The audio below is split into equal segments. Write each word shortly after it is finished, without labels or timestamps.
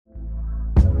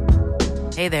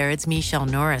Hey there, it's Michelle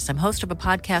Norris. I'm host of a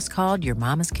podcast called Your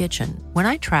Mama's Kitchen. When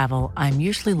I travel, I'm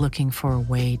usually looking for a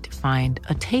way to find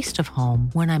a taste of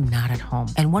home when I'm not at home.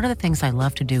 And one of the things I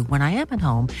love to do when I am at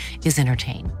home is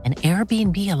entertain. And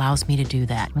Airbnb allows me to do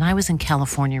that. When I was in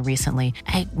California recently,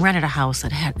 I rented a house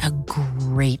that had a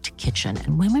great kitchen.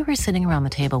 And when we were sitting around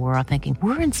the table, we were all thinking,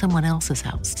 we're in someone else's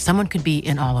house. Someone could be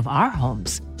in all of our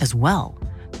homes as well.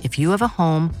 If you have a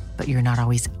home, but you're not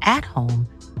always at home,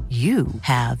 you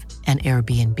have an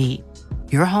Airbnb.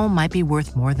 Your home might be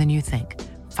worth more than you think.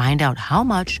 Find out how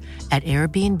much at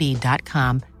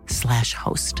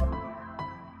airbnb.com/host.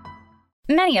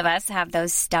 Many of us have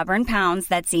those stubborn pounds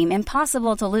that seem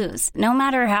impossible to lose, no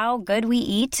matter how good we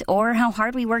eat or how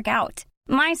hard we work out.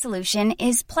 My solution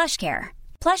is PlushCare.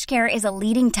 PlushCare is a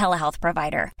leading telehealth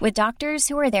provider with doctors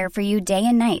who are there for you day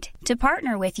and night to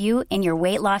partner with you in your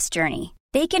weight loss journey.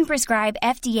 They can prescribe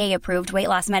FDA-approved weight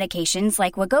loss medications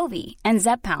like Wegovy and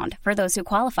Zepbound for those who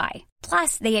qualify.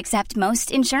 Plus, they accept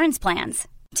most insurance plans.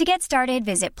 To get started,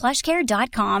 visit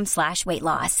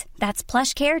plushcare.com/weightloss. That's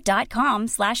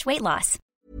plushcare.com/weightloss.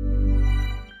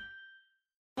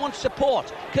 Wants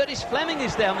support. Curtis Fleming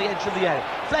is there on the edge of the area.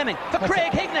 Fleming for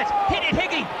Craig Hignett. Hit it,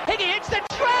 Higgy. Higgy hits the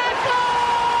treble!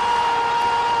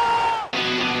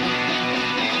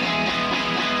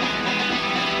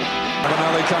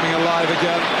 Ravanelli coming alive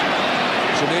again.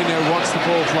 Juninho wants the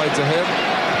ball played to him.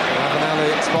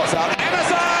 Ravanelli spots out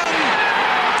Emerson!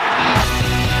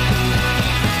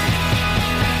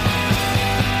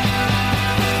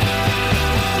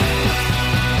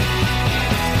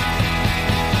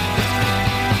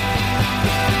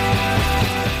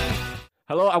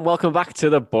 Hello and welcome back to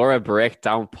the Borough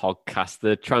Breakdown podcast,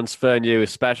 the transfer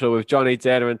news special with Johnny,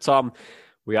 Dana and Tom.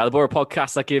 We are the Borough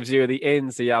podcast that gives you the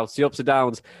ins, the outs, the ups and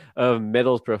downs of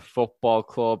Middlesbrough Football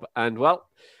Club. And, well,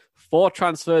 4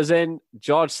 transfers in.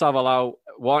 George Savalau,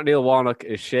 Neil Warnock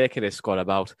is shaking his squad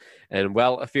about. And,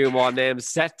 well, a few more names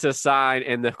set to sign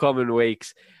in the coming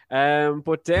weeks.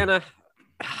 But, Dana,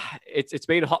 it's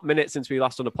been a hot minute since we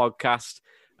last done a podcast.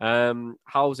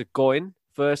 How's it going,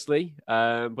 firstly?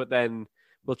 But then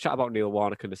we'll chat about Neil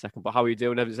Warnock in a second. But how are you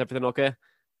doing? Is everything okay?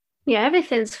 Yeah,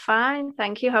 everything's fine.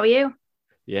 Thank you. How are you?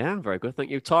 Yeah, very good. Thank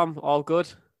you. Tom, all good?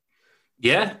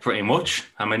 Yeah, pretty much.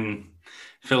 I mean,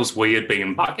 it feels weird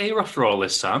being back here after all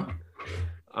this time.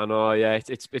 I know, yeah.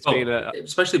 It's been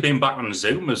especially being back on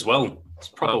Zoom as well. It's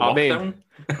proper lockdown.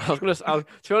 To be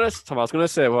honest, Tom, I was going to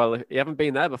say, well, you haven't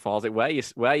been there before. I was like,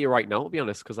 where are you right now, to be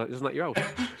honest? Because isn't that your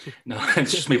house? No,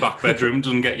 it's just my back bedroom.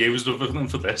 Doesn't get used other than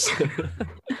for this.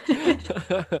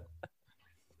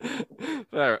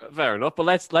 Fair enough.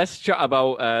 But let's chat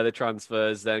about the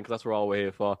transfers then, because that's what all we're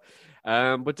here for.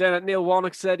 But then Neil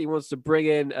Warnock said he wants to bring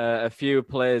in a few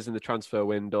players in the transfer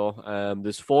window.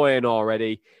 There's 4 in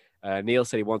already. Neil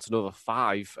said he wants another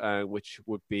 5, which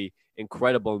would be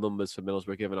incredible numbers for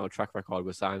Middlesbrough given our track record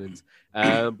with signings.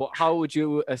 But how would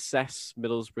you assess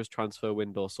Middlesbrough's transfer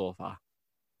window so far?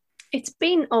 It's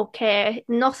been okay.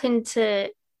 Nothing to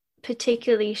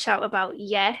particularly shout about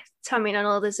yet. I mean, I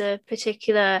know there's a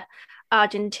particular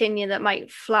Argentinian that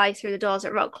might fly through the doors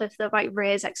at Rockcliffe that might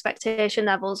raise expectation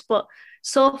levels, but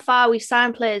so far we've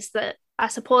signed players that I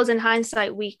suppose in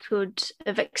hindsight we could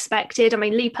have expected. I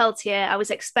mean, Lee Peltier, I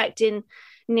was expecting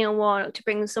Neil Warnock to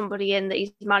bring somebody in that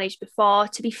he's managed before.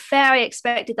 To be fair, I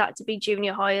expected that to be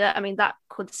Junior Hoylett. I mean, that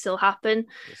could still happen.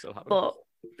 But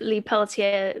Lee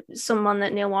Peltier, someone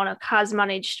that Neil Warnock has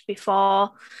managed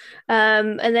before.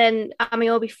 And then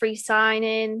Amiobi free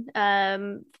signing.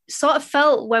 Sort of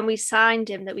felt when we signed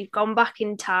him that we've gone back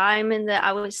in time and that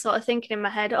I was sort of thinking in my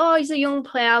head, oh, he's a young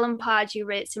player. Alan Pardew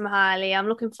rates him highly. I'm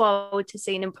looking forward to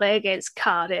seeing him play against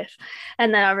Cardiff.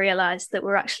 And then I realised that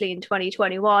we're actually in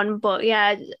 2021. But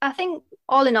yeah, I think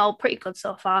all in all, pretty good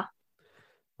so far.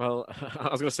 Well, I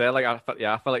was going to say, I felt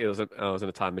like I was in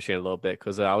a time machine a little bit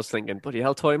because I was thinking, bloody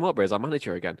hell, Tony Mowbray is our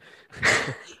manager again.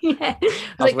 Yeah.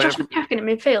 I was like, Josh McEachran in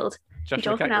midfield. Josh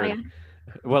McEachran.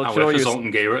 Well, I went for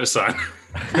Zoltan Gear at a sign.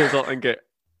 Zoltan Gear.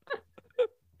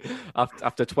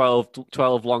 After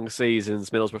 12 long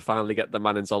seasons, Middlesbrough finally get the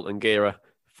man in Zoltan Gear,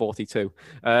 42.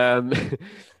 But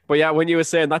yeah, when you were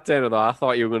saying that, Dana, though, I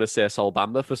thought you were going to say Sol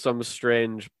Bamba for some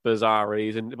strange, bizarre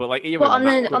reason. But like, even on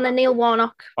the Neil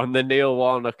Warnock,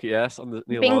 yes, on the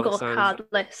Neil bingo Warnock card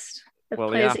list of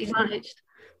players that he's managed.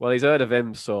 Well, he's heard of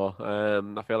him, so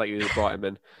I feel like you just brought him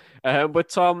in. But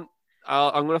Tom,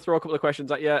 I'm going to throw a couple of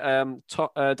questions at you. Danny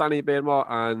Bainmore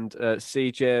and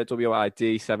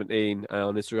CJWID17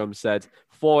 on Instagram said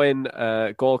 4 in,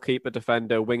 goalkeeper,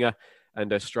 defender, winger,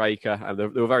 and a striker. And they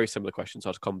were very similar questions, so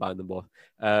I'll just combine them both.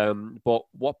 But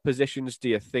what positions do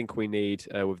you think we need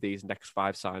with these next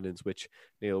 5 signings, which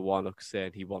Neil Warnock's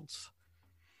saying he wants?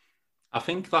 I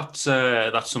think that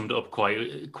summed it up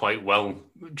quite well.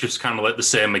 Just kind of like the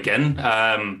same again.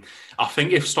 I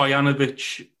think if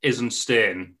Stojanovic isn't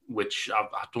staying, which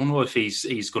I don't know if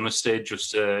he's going to stay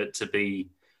just to be,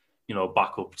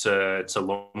 back up to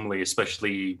Lumley,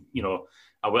 especially,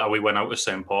 we went out to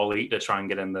St. Pauli to try and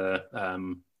get in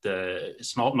the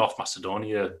it's not North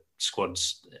Macedonia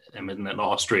squads, isn't it, not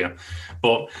Austria,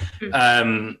 but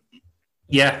I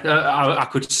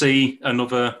could see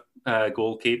another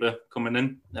goalkeeper coming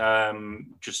in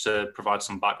just to provide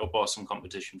some backup or some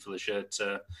competition for the shirt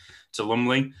to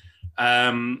Lumley.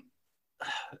 I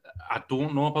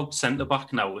don't know about centre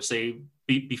back now. See,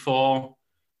 before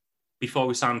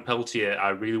we signed Peltier, I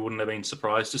really wouldn't have been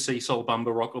surprised to see Sol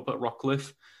Bamba rock up at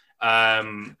Rockcliffe.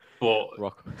 But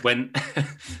when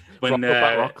rock up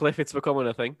at Rockcliffe, it's becoming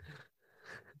a thing.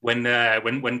 When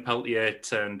Peltier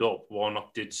turned up,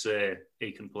 Warnock did say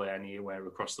he can play anywhere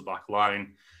across the back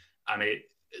line, and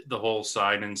the whole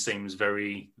signing seems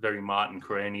very, very Martin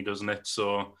Craney, doesn't it?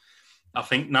 So I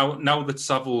think now that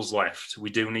Saville's left,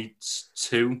 we do need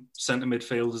two centre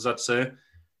midfielders, I'd say.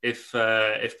 If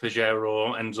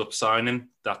Pajero ends up signing,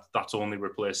 that's only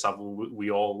replace Saville.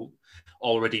 We all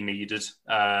already needed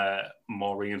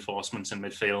more reinforcements in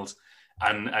midfield,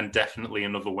 and definitely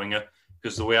another winger,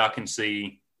 because the way I can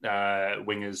see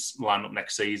wingers line up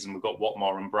next season, we've got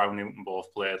Watmore and Brown Newton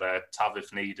both play there, Tav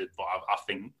if needed, but I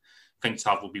think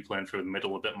Tav will be playing through the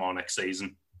middle a bit more next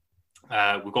season.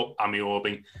 We've got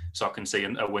Amiobi, so I can see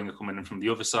a winger coming in from the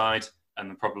other side,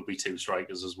 and then probably two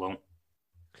strikers as well.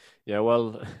 Yeah,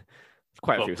 well,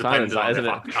 quite a few signings, isn't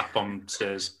it? Akpom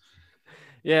stays.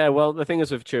 Yeah, well, the thing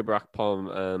is with Chuba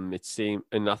Akpom, it seemed,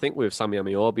 and I think with Sammy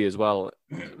Amiobi as well.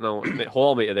 Now,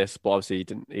 hold me to this, but obviously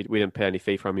we didn't pay any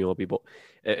fee for Amiobi, but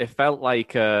it felt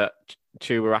like Chuba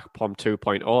Akpom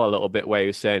 2.0 a little bit, where he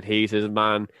was saying he's his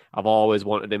man. I've always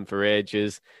wanted him for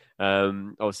ages.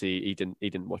 Obviously, he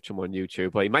didn't watch him on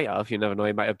YouTube, but he might have. You never know.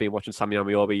 He might have been watching Sammy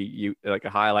Amiobi like a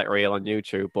highlight reel on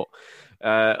YouTube. But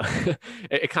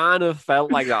it kind of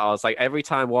felt like that. I was like, every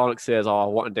time Warnock says, "Oh, I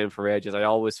wanted him for ages," I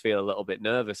always feel a little bit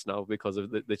nervous now because of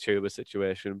the Chuba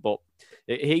situation. But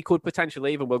he could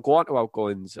potentially even. We'll go on to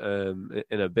outgoings in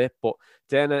a bit. But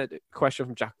then a question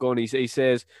from Jack Gunn. He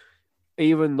says,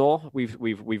 even though we've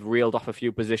reeled off a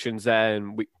few positions there,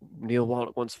 and Neil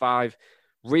Warnock wants 5,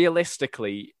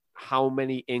 realistically, how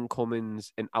many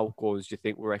incomings and outgoings do you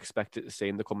think we're expected to see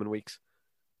in the coming weeks?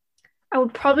 I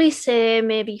would probably say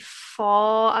maybe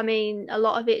 4. I mean, a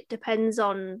lot of it depends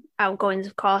on outgoings,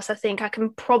 of course. I think I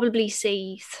can probably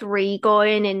see 3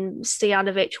 going in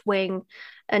Stojanovic, Wing,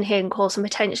 and Hayden Coulson,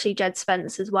 potentially Jed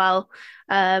Spence as well.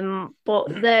 But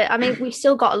we've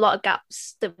still got a lot of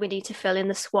gaps that we need to fill in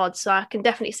the squad. So I can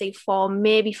definitely see 4,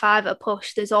 maybe 5 at a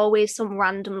push. There's always some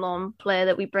random loan player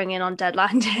that we bring in on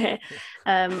deadline day,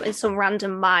 and some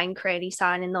random Martin Craney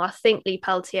signing, though I think Lee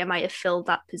Peltier might have filled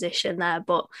that position there.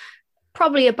 But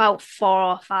probably about 4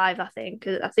 or 5, I think.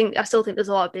 I still think there's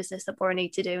a lot of business that Borough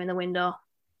need to do in the window.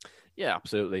 Yeah,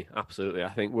 absolutely. I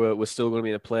think we're still going to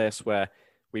be in a place where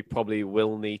we probably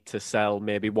will need to sell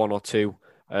maybe 1 or 2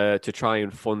 to try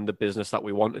and fund the business that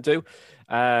we want to do.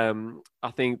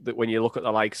 I think that when you look at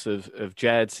the likes of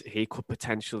Jed, he could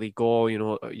potentially go.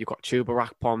 You've got Chuba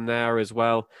Akpom there as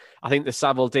well. I think the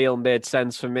Saville deal made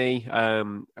sense for me. I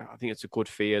think it's a good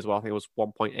fee as well. I think it was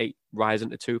 1.8 rising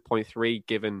to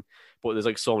 2.3 but there's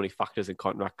like so many factors in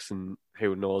contracts, and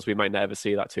who knows, we might never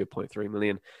see that 2.3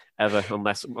 million ever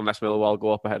unless Millwall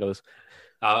go up ahead of us.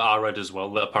 I read as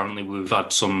well that apparently we've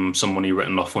had some money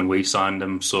written off when we signed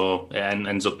him, so it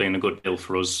ends up being a good deal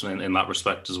for us in that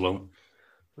respect as well.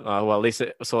 Well, at least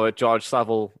George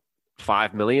Saville,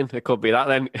 5 million. It could be that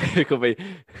then. it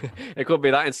could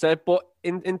be that instead. But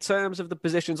in terms of the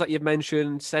positions that you've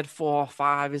mentioned, said 4 or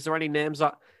 5, is there any names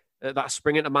that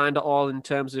spring into mind at all in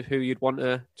terms of who you'd want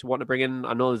to bring in?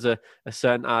 I know there's a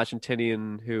certain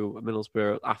Argentinian who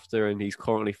Middlesbrough are after, and he's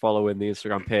currently following the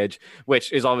Instagram page,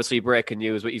 which is obviously breaking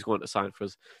news, but he's going to sign for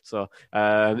us. So,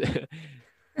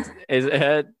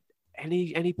 is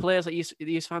any players that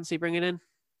you fancy bringing in?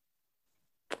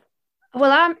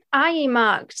 Well, I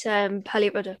marked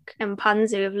Pelly and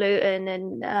Panzu of Luton,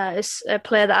 and it's a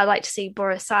player that I'd like to see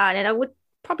Borough sign, and I would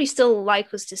probably still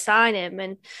like us to sign him.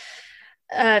 And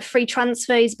free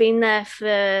transfer, he's been there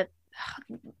for,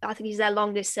 I think he's their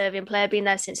longest serving player, been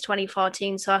there since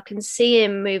 2014, so I can see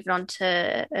him moving on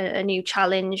to a new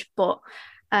challenge. But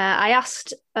I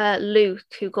asked Luke,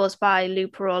 who goes by Lou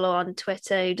Parolo on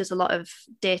Twitter, who does a lot of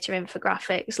data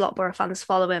infographics, a lot of Borough fans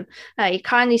follow him. He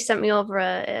kindly sent me over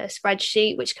a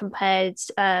spreadsheet which compared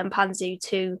Panzu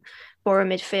to Borough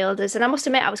midfielders. And I must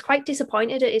admit, I was quite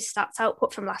disappointed at his stats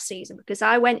output from last season, because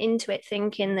I went into it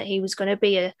thinking that he was going to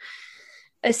be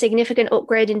a significant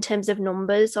upgrade in terms of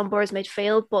numbers on Borough's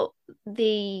midfield. But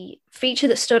the feature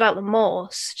that stood out the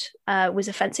most was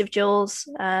offensive duels,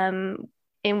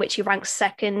 in which he ranks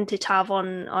second to Tav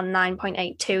on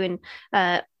 9.82.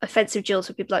 And offensive duels,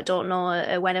 for people that don't know,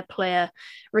 are when a player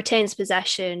retains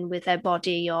possession with their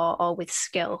body or with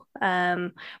skill.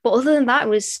 But other than that, it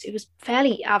was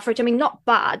fairly average. I mean, not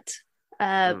bad,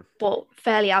 but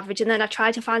fairly average. And then I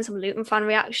tried to find some Luton fan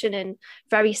reaction, and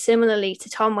very similarly to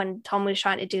Tom, when Tom was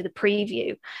trying to do the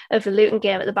preview of the Luton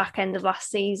game at the back end of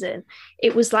last season,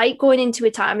 it was like going into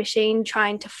a time machine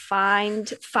trying to find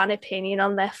fan opinion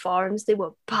on their forums. They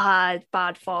were bad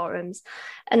forums.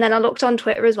 And then I looked on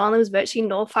Twitter as well, and there was virtually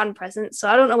no fan presence. So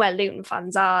I don't know where Luton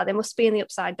fans are. They must be in the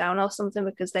Upside Down or something,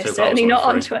 because they're certainly not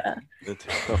on Twitter.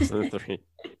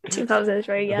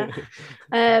 2003, yeah.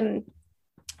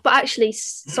 But actually,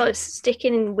 sort of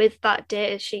sticking with that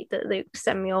data sheet that Luke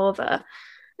sent me over,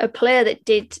 a player that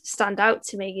did stand out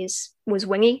to me was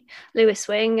Wingy, Lewis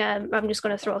Wing. I'm just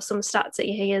going to throw some stats at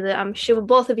you here that I'm sure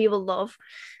both of you will love.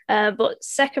 But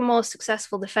second most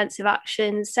successful defensive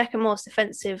actions, second most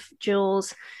defensive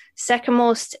duels, second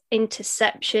most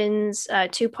interceptions,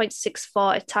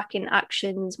 2.64 attacking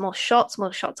actions, most shots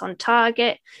on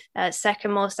target,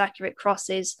 second most accurate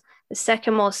crosses, the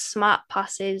second most smart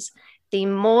passes, the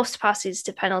most passes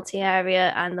to penalty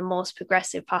area, and the most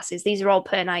progressive passes. These are all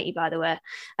per 90, by the way.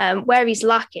 Where he's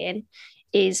lacking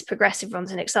is progressive runs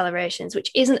and accelerations,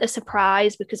 which isn't a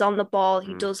surprise, because on the ball,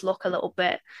 he does look a little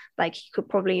bit like he could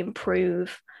probably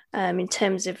improve in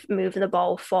terms of moving the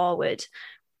ball forward.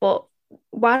 But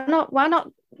why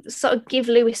not sort of give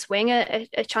Lewis Wing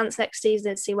a chance next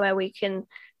season and see where we can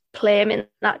play him in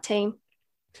that team?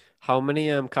 How many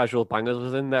casual bangers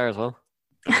was in there as well?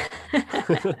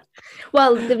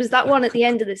 Well, there was that one at the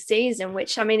end of the season,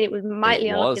 which, I mean, it was mightily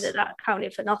unlucky that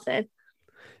counted for nothing.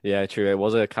 Yeah, true. It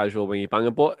was a casual wingy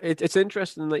banger, but it's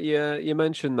interesting that you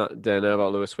mentioned that, Dana,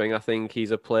 about Lewis Wing. I think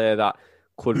he's a player that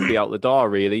could be out the door,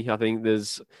 really. I think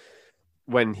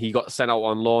when he got sent out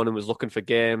on loan and was looking for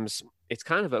games, it's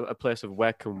kind of a place of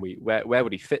where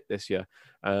would he fit this year?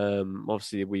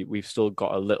 Obviously, we've still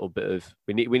got a little bit of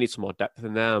we need some more depth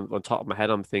in there. On top of my head,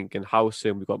 I'm thinking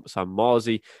Howson. We've got Sam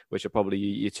Morsey, which are probably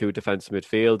your two defensive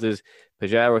midfielders.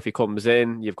 Pajero, if he comes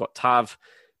in, you've got Tav.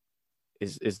 I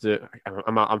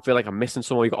feel like I'm missing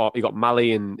someone. You got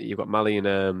Mali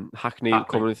and Hackney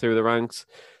coming through the ranks.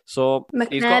 So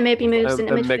McNair maybe moves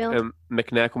into midfield.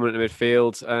 McNair coming into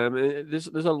midfield.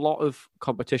 There's a lot of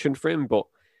competition for him, but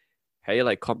hey,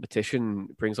 like, competition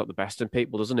brings out the best in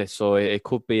people, doesn't it? So it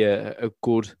could be it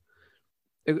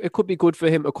could be good for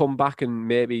him to come back and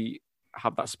maybe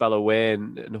have that spell away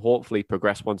and hopefully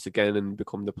progress once again and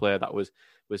become the player that was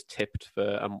tipped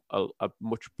for a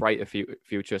much brighter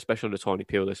future, especially under Tony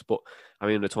Pulis. But I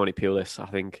mean, under Tony Pulis, I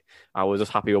think I was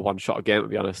just happy with one shot a game, to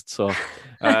be honest. So,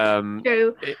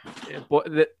 true.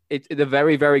 They're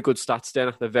very, very good stats,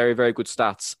 Dana. They're very, very good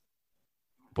stats.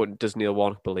 But does Neil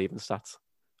Warnock believe in stats?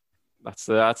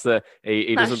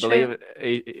 He doesn't believe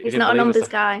it. He's not a numbers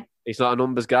guy. He's not a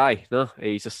numbers guy. No,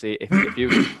 he's just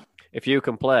if you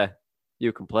can play,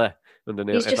 you can play.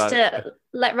 He's just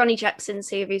let Ronnie Jackson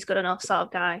see if he's good enough sort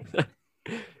of guy.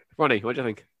 Ronnie, what do you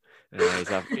think?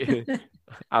 He's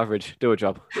average. Do a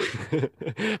job.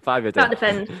 5 year. Can't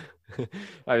defend.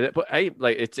 But hey,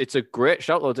 like, it's a great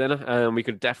shout though, Dana. We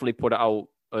could definitely put it out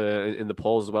in the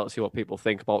polls as well to see what people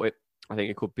think about it. I think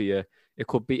it could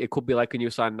be like a new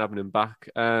signing having him back.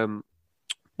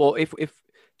 But if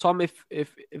Tom,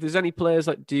 if there's any players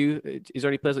is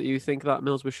there any players that you think that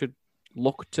Middlesbrough should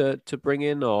look to bring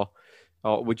in, or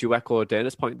would you echo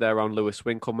Dana's point there around Lewis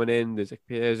Wing coming in? There's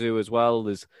Ikpeazu as well.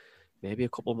 There's maybe a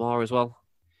couple more as well.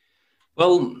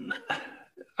 Well,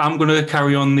 I'm going to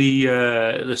carry on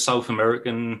the South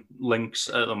American links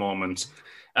at the moment.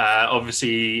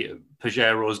 Obviously,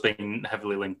 Pajero's been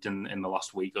heavily linked in the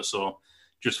last week or so.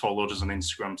 Just followed us on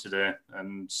Instagram today,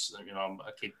 and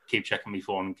I keep checking my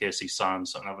phone in case he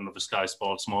signs, so I can have another Sky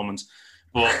Sports moment.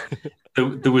 But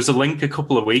there was a link a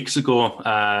couple of weeks ago.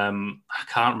 I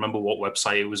can't remember what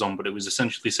website it was on, but it was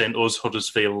essentially saying us,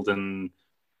 Huddersfield, and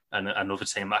another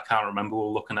team I can't remember. We're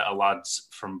looking at a lad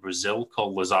from Brazil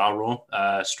called Lazaro,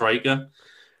 striker.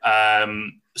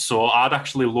 So I'd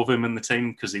actually love him in the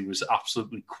team because he was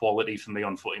absolutely quality for me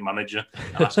on Footy Manager.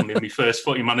 And that's going to be my first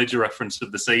Footy Manager reference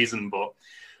of the season. But,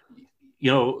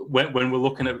 when we're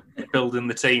looking at building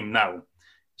the team now,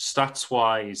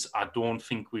 stats-wise, I don't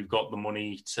think we've got the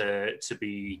money to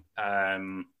be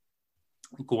going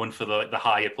for the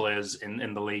higher players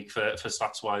in the league for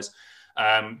stats-wise.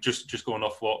 Just going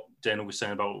off what Dana was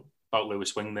saying about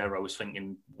Lewis Wing there, I was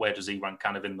thinking, where does he rank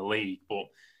kind of in the league? But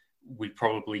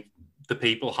the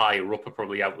people higher up are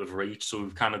probably out of reach, so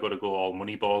we've kind of got to go all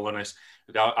Moneyball on it.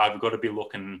 I've got to be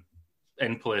looking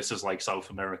in places like South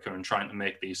America and trying to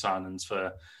make these signings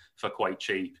for quite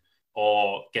cheap,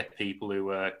 or get people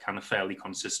who are kind of fairly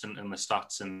consistent in the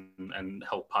stats and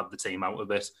help pad the team out a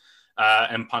bit.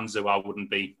 And Mpanzu, I wouldn't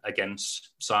be against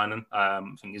signing. I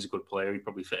think he's a good player. He'd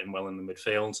probably fit in well in the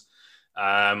midfield.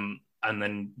 And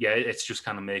then, it's just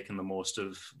kind of making the most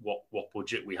of what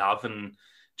budget we have and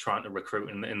trying to recruit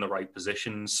in the right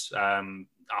positions. I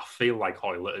feel like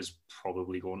Hoylett is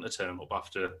probably going to turn up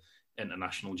after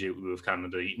international duty with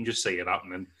Canada. You can just see it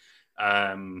happening.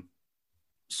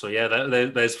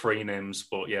 There's 3 names,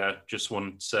 but just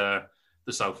want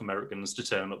the South Americans to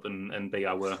turn up and be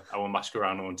our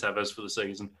Mascherano and Tevez for the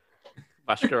season.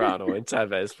 Mascherano and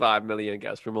Tevez, 5 million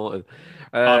gets promoted.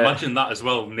 I imagine that as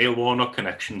well. Neil Warnock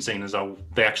connection, seeing as how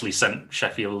they actually sent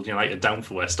Sheffield United down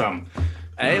for West Ham.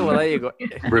 Hey, well, there you go.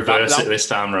 Reverse it this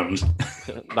time round.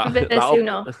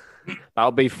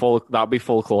 That'll be full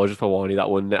closure for Warney, that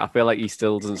wouldn't it? I feel like he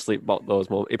still doesn't sleep about those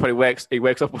moments. He probably wakes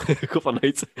up a couple of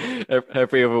nights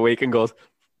every other week and goes,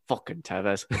 fucking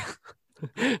Tevez.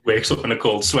 Wakes up in a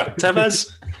cold sweat.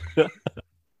 Tevez.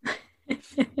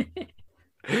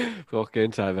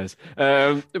 Fucking Tevez.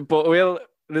 But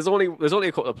there's only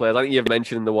a couple of players. I think you've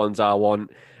mentioned the ones I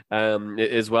want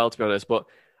as well, to be honest. But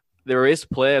there is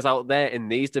players out there in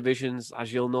these divisions,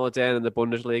 as you'll know, Dan, in the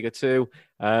Bundesliga too.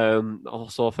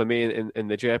 Also for me in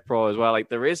the J Pro as well. Like,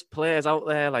 there is players out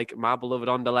there like my beloved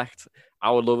Anderlecht. I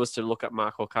would love us to look at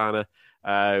Marco Kana,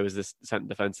 who was this centre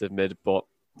defensive mid, but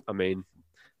I mean,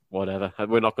 whatever.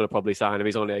 We're not going to probably sign him.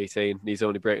 He's only 18. He's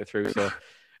only breaking through. So,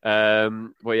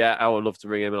 but yeah, I would love to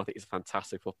bring him in. I think he's a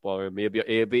fantastic footballer. And he'll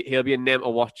be a name to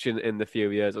watch in the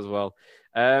few years as well.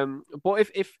 But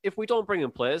if we don't bring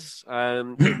in players,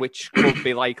 which could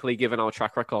be likely given our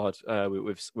track record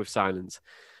with signings,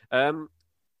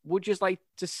 would you like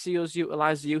to see us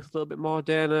utilise the youth a little bit more,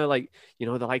 Dana? Like, the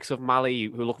likes of Mali,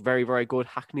 who look very, very good.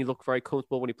 Hackney looked very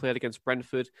comfortable when he played against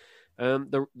Brentford.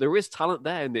 There is talent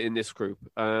there in this group,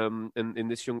 in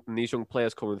these young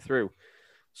players coming through.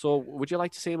 So would you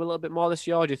like to see him a little bit more this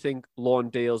year, or do you think loan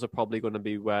deals are probably going to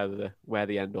be where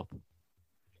they end up?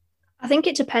 I think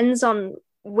it depends on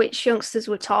which youngsters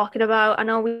we're talking about. I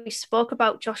know we spoke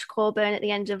about Josh Coburn at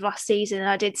the end of last season, and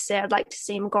I did say I'd like to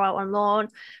see him go out on loan.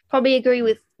 Probably agree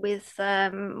with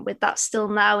that still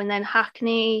now. And then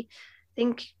Hackney, I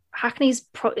think Hackney's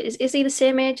is he the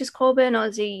same age as Coburn, or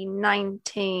is he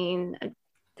 19? I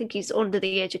think he's under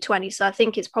the age of 20. So I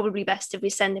think it's probably best if we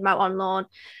send him out on loan.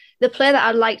 The player that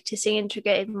I'd like to see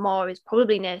integrated more is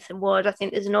probably Nathan Wood. I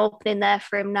think there's an opening there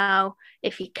for him now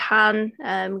if he can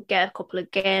get a couple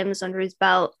of games under his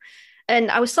belt.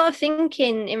 And I was sort of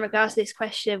thinking in regards to this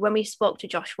question when we spoke to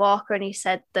Josh Walker, and he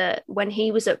said that when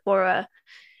he was at Borough,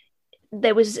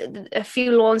 there was a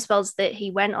few loan spells that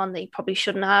he went on that he probably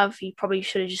shouldn't have. He probably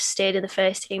should have just stayed in the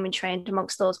first team and trained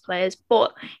amongst those players.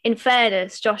 But in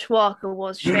fairness, Josh Walker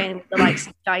was training with the likes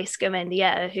of Daiska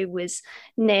Mendieta, who was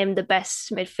named the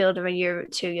best midfielder in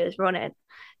Europe 2 years running.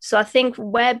 So I think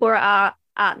where Borough are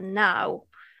at now,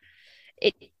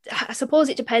 I suppose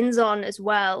it depends on as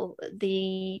well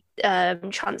the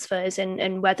transfers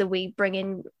and whether we bring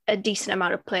in a decent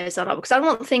amount of players or not, because I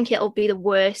don't think it'll be the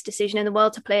worst decision in the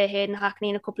world to play Hayden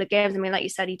Hackney in a couple of games. I mean, like you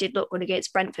said, he did look good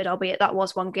against Brentford, albeit that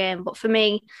was one game. But for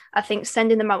me, I think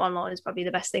sending them out on loan is probably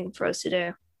the best thing for us to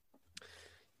do.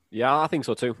 Yeah, I think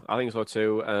so too.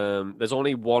 There's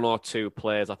only one or two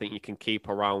players I think you can keep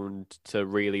around to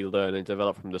really learn and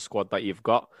develop from the squad that you've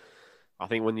got. I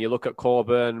think when you look at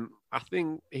Coburn, I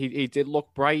think he did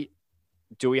look bright.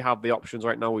 Do we have the options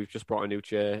right now? We've just brought a new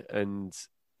chair, and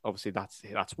obviously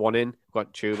that's one in. We've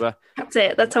got Chuba. That's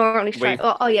it. That's our only strike.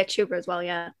 Chuba as well,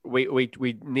 yeah. We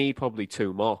need probably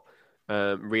two more.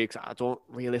 I don't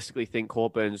realistically think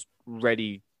Coburn's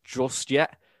ready just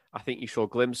yet. I think he showed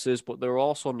glimpses, but there are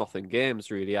also nothing games,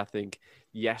 really. I think,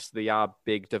 yes, they are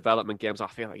big development games. I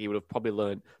feel like he would have probably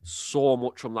learned so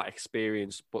much from that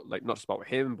experience, but like not just about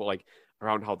him, but like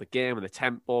around how the game and the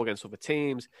tempo against other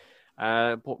teams.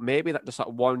 But maybe that just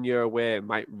that 1 year away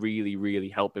might really, really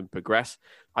help him progress.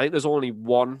 I think there's only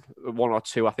one or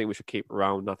two I think we should keep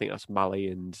around. I think that's Mali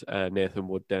and Nathan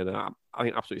Wood. Then I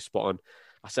think absolutely spot on.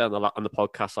 I said on the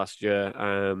podcast last year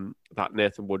that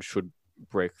Nathan Wood should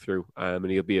break through and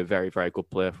he'll be a very, very good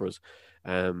player for us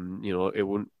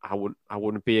I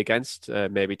wouldn't be against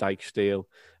maybe Dyke Steele,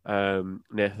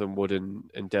 Nathan Wood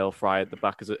and Dale Fry at the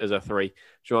back as a three. Do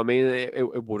you know what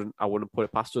I mean? I wouldn't put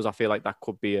it past us. I feel like that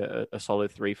could be a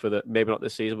solid three for maybe not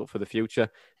this season, but for the future.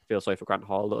 I feel sorry for Grant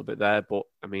Hall a little bit there, but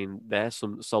I mean, there's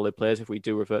some solid players if we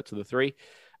do revert to the three.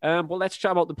 But let's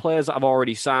chat about the players that I've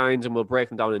already signed, and we'll break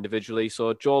them down individually.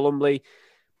 So Joe Lumley,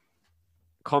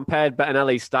 compared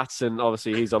Bettinelli's stats, and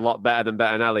obviously he's a lot better than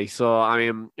Bettinelli. So, I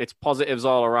mean, it's positives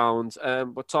all around.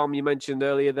 But Tom, you mentioned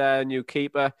earlier there, new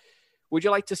keeper. Would you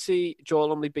like to see Joe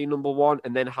Lumley be number one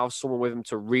and then have someone with him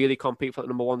to really compete for the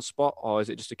number one spot? Or is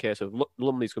it just a case of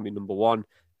Lumley's going to be number one,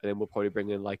 and then we'll probably bring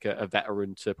in like a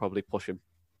veteran to probably push him?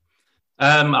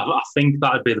 I think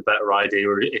that'd be the better idea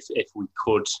if we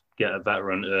could get a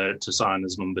veteran to sign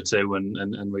as number two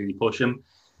and really push him.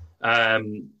 I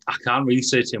can't really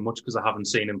say too much because I haven't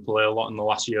seen him play a lot in the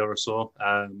last year or so.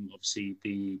 Obviously,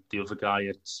 the other guy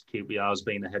at QPR has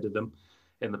been ahead of him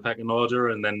in the pecking order,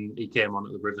 and then he came on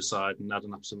at the Riverside and had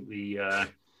an absolutely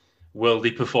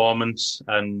worldy performance.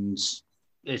 And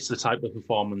it's the type of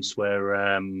performance where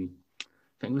I think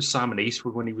it was Simon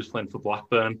Eastwood when he was playing for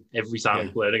Blackburn. Every time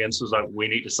he played against us, like, we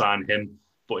need to sign him,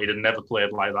 but he'd have never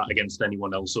played like that against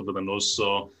anyone else other than us.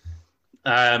 So.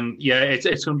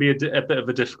 It's going to be a bit of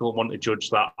a difficult one to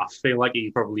judge that. I feel like he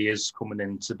probably is coming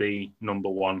in to be number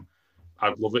one.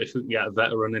 I'd love it if we can get a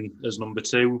veteran in as number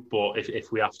two, but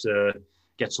if we have to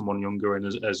get someone younger in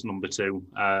as number two,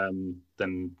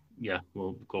 then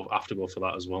we'll have to go for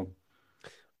that as well.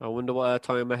 I wonder what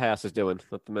Tommy Mahouse is doing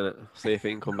at the minute. See if he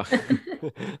can come back.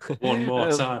 One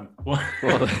more time.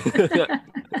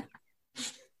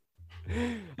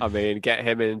 I mean, get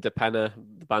him in Depenna,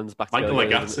 the band's back Michael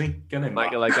together.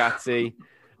 Michael Legazzi,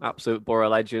 absolute Borough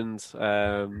legend.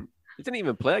 He didn't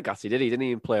even play Legazzi, did he? He didn't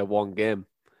even play one game.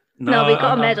 No, we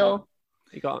got a medal.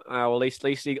 He got at least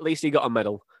he got a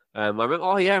medal. I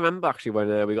remember actually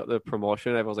when we got the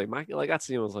promotion, everyone was like, Michael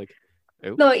Legazzi, and I was like,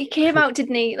 who? No, he came out,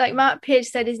 didn't he? Like Mark Page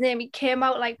said his name. He came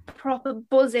out like proper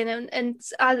buzzing, and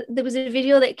there was a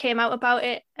video that came out about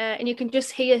it, and you can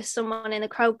just hear someone in the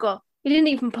crowd go, "He didn't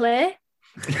even play."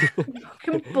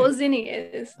 Fucking buzzing he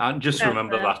is. And just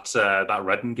remember that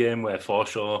Reading game where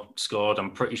Forshaw scored.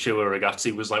 I'm pretty sure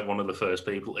Ragazzi was like one of the first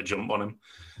people to jump on him.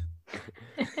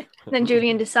 Then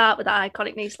Julian Dessart with that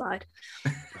iconic knee slide.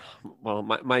 Well,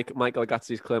 Michael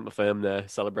Legazzi's claim to fame there,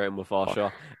 celebrating with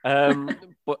Forshaw.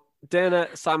 But Dana,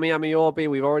 Sammy Ameobi,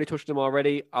 we've already touched him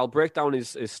already. I'll break down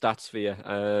his stats for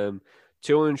you.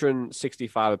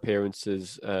 265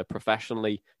 appearances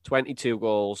professionally, 22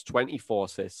 goals, 24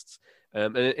 assists.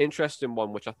 And an interesting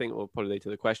one, which I think will probably lead to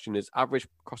the question, is average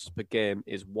crosses per game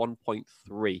is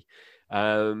 1.3.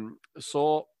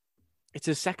 So it's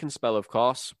his second spell, of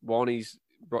course. Warney's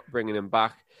bringing him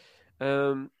back.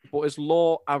 But his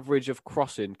low average of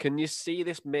crossing, can you see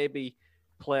this maybe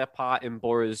play a part in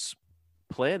Borough's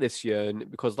play this year?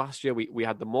 And because last year we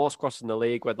had the most crosses in the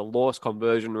league, we had the lowest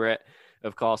conversion rate,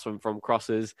 of course, from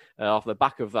crosses off the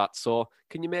back of that. So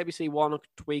can you maybe see Warnock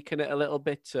tweaking it a little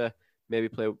bit to maybe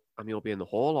play Ameobi in the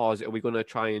hole, or are we going to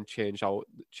try and change our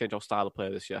style of play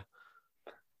this year?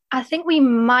 I think we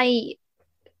might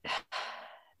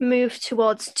move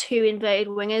towards two inverted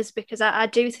wingers because I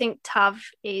do think Tav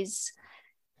is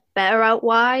better out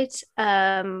wide.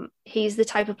 He's the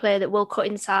type of player that will cut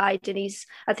inside, and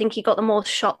I think he got the most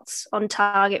shots on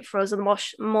target for us and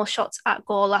more shots at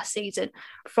goal last season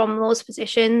from those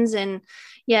positions. And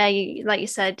like you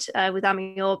said, with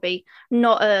Ameobi,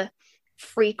 not a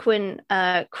frequent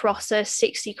crosser,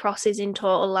 60 crosses in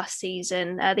total last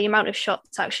season. The amount of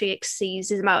shots actually exceeds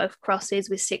his amount of crosses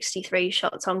with 63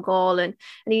 shots on goal, and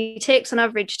he takes on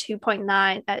average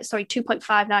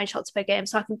 2.59 shots per game.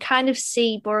 So I can kind of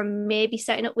see Borough maybe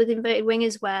setting up with inverted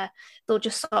wingers where they'll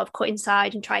just sort of cut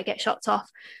inside and try to get shots off.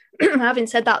 Having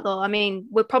said that, though, I mean,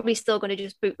 we're probably still going to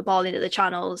just boot the ball into the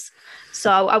channels, so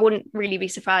I wouldn't really be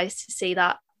surprised to see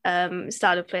that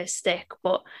style of play stick.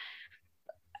 But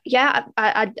yeah,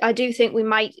 I do think we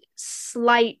might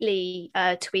slightly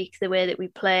tweak the way that we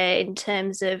play in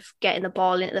terms of getting the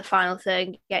ball into the final third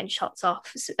and getting shots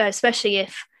off, especially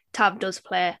if Tav does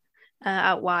play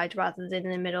out wide rather than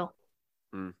in the middle.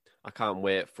 I can't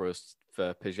wait for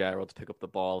Pajero to pick up the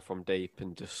ball from deep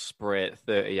and just spray it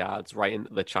 30 yards right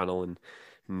into the channel and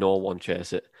no one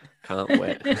chase it. Can't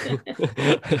wait.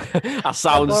 I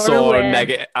sound so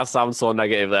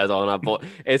negative there, don't I? But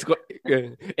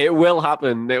it will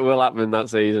happen. It will happen that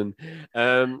season.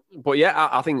 But yeah,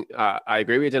 I think I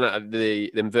agree with you. The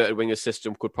inverted winger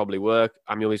system could probably work.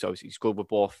 I mean, he's good with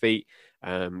both feet.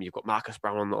 You've got Marcus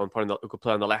Brown who could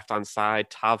play on the left hand side.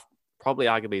 Tav probably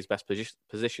arguably his best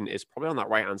position is probably on that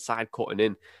right-hand side cutting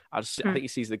in. I think he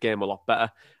sees the game a lot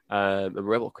better, and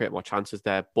we're able to create more chances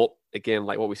there. But again,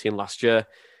 like what we've seen last year,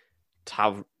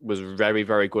 Tav was very,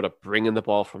 very good at bringing the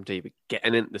ball from deep,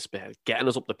 getting into the space, getting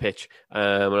us up the pitch.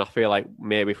 And I feel like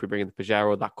maybe if we bring in the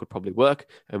Pajero, that could probably work,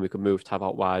 and we could move Tav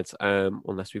out wide,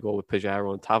 unless we go with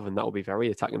Pajero and Tav, and that will be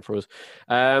very attacking for us.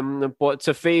 But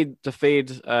to feed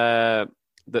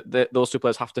those two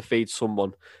players have to feed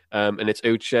someone, and it's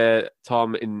Uche.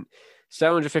 Tom, in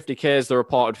 750k is the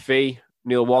reported fee.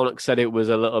 Neil Warnock said it was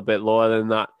a little bit lower than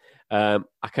that.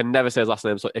 I can never say his last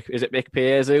name, so is it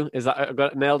Ikpeazu? Is that I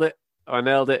nailed it? I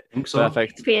nailed it. I think so.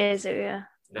 Perfect. Ikpeazu,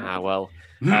 yeah. Well,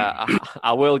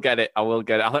 I will get it. I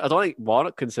don't think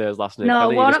Warnock can say his last name. No,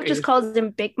 Warnock just calls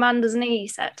him Big Man, doesn't he? He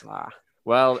said.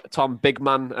 Well, Tom, big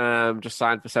man, just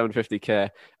signed for 750k,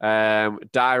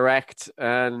 direct,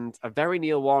 and a very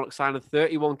Neil Warnock signing.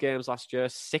 31 games last year,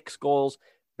 6 goals,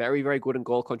 very, very good in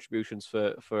goal contributions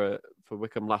for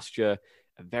Wycombe last year.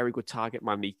 A very good target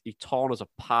man. He torn us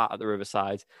apart at the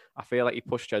Riverside. I feel like he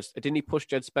pushed Jed. Didn't he push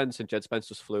Jed Spence, and Jed Spence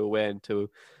just flew away into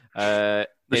the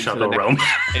shadow realm,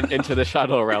 into the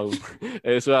shadow realm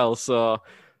as well. So,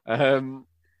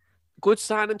 good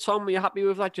signing, Tom. Are you happy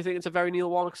with that? Do you think it's a very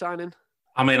Neil Warnock signing?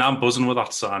 I mean, I'm buzzing with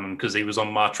that signing because he was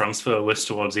on my transfer list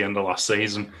towards the end of last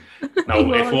season. Now,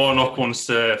 if Warnock wants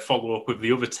to follow up with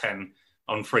the other 10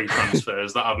 on free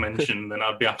transfers that I've mentioned, then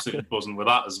I'd be absolutely buzzing with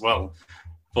that as well.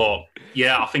 But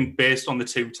yeah, I think based on the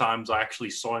 2 times I actually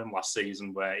saw him last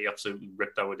season where he absolutely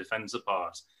ripped our defence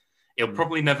apart, he'll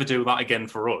probably never do that again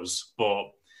for us.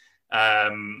 But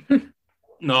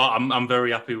no, I'm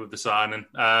very happy with the signing.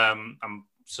 I'm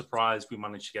surprised we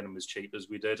managed to get him as cheap as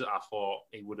we did. I thought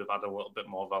he would have had a little bit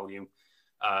more value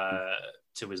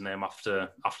to his name after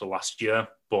last year,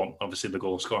 but obviously the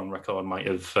goal scoring record might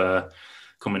have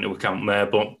come into account there.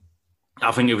 But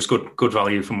I think it was good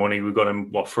value for money. We got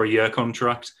him for a year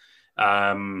contract.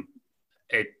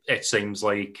 It seems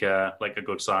like a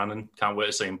good signing. Can't wait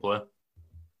to see him play.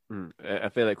 I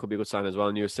feel like it could be a good sign as well.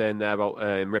 And you were saying there about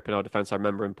him ripping our defence. I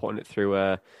remember him putting it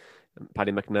through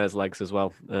Paddy McNair's legs as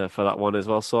well for that one as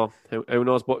well. So who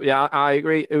knows? But yeah, I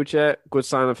agree. Uche, good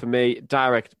signing for me.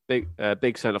 Direct,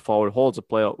 big centre forward, holds the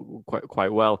play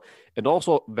quite well, and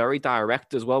also very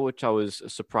direct as well, which I was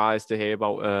surprised to hear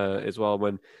about as well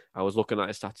when I was looking at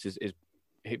his stats. Is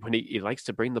when he likes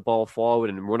to bring the ball forward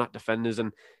and run at defenders,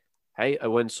 and hey,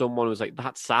 when someone was like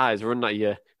that size running at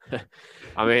you,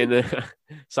 I mean, it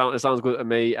sounds good to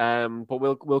me. But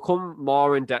we'll come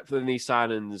more in depth in these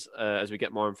signings as we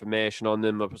get more information on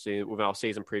them. Obviously, with our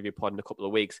season preview pod in a couple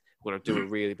of weeks, we're going to do a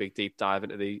really big deep dive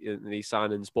into these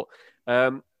signings. But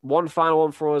one final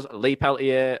one for us: Lee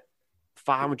Peltier,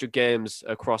 500 games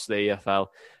across the EFL.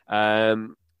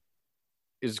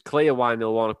 It's clear why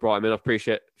Neil Warnock brought him in. I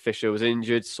appreciate Fisher was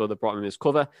injured, so they brought him in as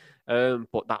cover.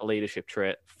 But that leadership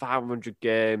trait, 500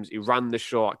 games, he ran the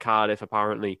show at Cardiff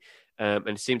apparently,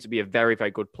 and seemed to be a very, very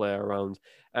good player around.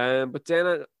 But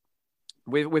Dana,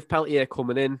 with Peltier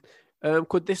coming in,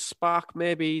 could this spark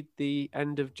maybe the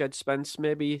end of Jed Spence,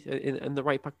 maybe in the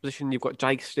right back position? You've got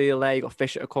Jake Steele there, you've got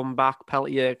Fisher to come back,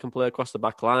 Peltier can play across the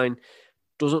back line.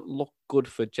 Doesn't look good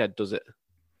for Jed, does it?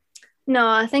 No,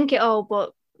 I think it all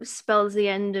but spells the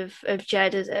end of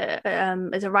Jed as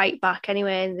a right back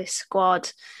anyway in this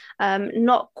squad.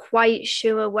 Not quite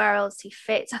sure where else he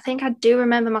fits. I think I do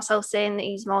remember myself saying that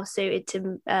he's more suited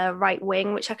to right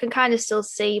wing, which I can kind of still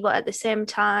see, but at the same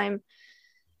time,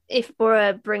 if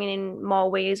Borough bringing in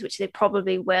more wingers, which they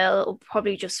probably will, it'll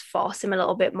probably just force him a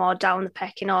little bit more down the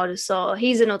pecking order. So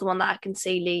he's another one that I can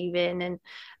see leaving. And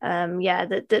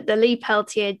the Lee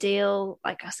Peltier deal,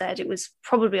 like I said, it was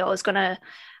probably always going to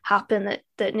happen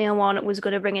that Neil Warnock was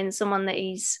going to bring in someone that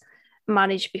he's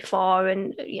managed before,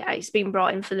 and yeah, he's been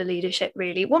brought in for the leadership.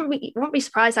 Really, won't be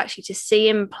surprised actually to see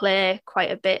him play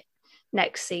quite a bit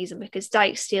next season, because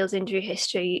Dyke Steele's injury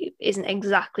history isn't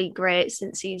exactly great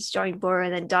since he's joined Borough,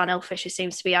 and then Darnell Fisher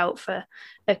seems to be out for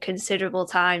a considerable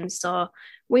time. So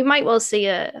we might well see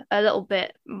a little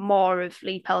bit more of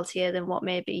Lee Peltier than what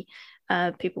maybe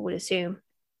people would assume.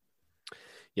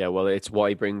 Yeah, well, it's what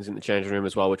he brings in the changing room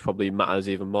as well, which probably matters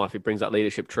even more. If he brings that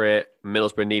leadership trait,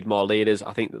 Middlesbrough need more leaders.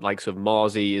 I think the likes of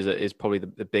Morsey is probably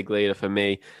the big leader for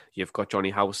me. You've got Johnny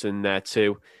House in there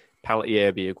too.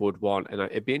 Peltier be a good one. And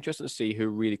it'd be interesting to see who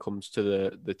really comes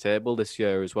to the table this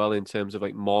year as well in terms of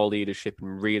like more leadership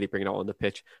and really bringing it out on the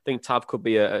pitch. I think Tav could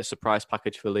be a surprise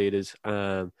package for leaders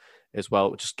as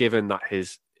well, just given that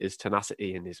his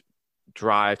tenacity and his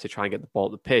drive to try and get the ball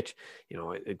to the pitch,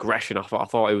 aggression. I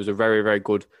thought it was a very, very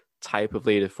good type of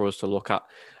leader for us to look at.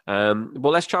 But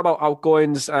let's chat about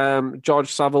outgoings.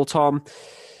 George Saville, Tom,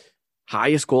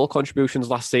 highest goal contributions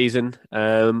last season.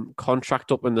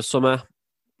 Contract up in the summer.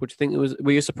 Would you think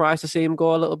were you surprised to see him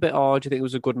go a little bit, or do you think it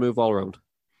was a good move all around?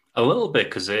 A little bit,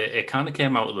 because it kind of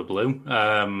came out of the blue,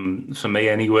 for me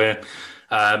anyway.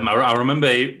 I remember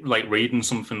reading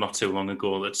something not too long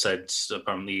ago that said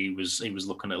apparently he was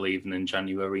looking at leaving in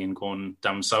January and going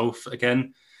down south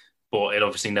again, but it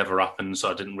obviously never happened,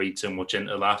 so I didn't read too much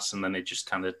into that, and then it just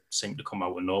kind of seemed to come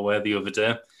out of nowhere the other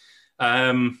day.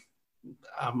 I'm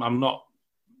not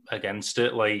against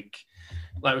it. Like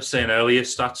I was saying earlier,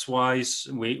 stats wise,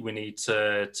 we need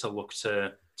to look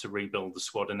to rebuild the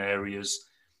squad in areas.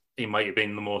 He might have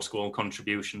been the most goal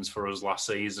contributions for us last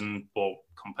season, but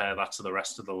compare that to the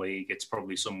rest of the league, it's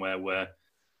probably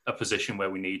a position where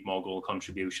we need more goal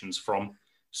contributions from.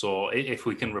 So if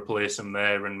we can replace him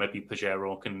there, and maybe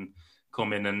Pajero can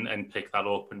come in and pick that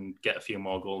up and get a few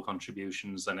more goal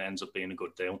contributions, then it ends up being a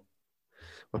good deal.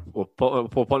 We're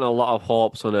putting a lot of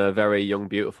hopes on a very young,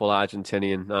 beautiful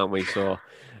Argentinian, aren't we? So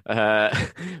we're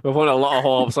putting a lot of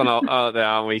hopes on out there,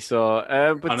 aren't we?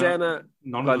 So, but then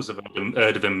none of us have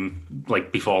heard of him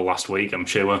like before last week, I'm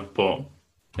sure. But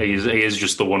he is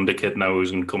just the wonder kid now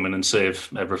who's going to come in and save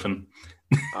everything.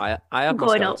 I have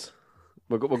my scouts.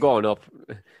 We're going up.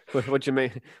 What do you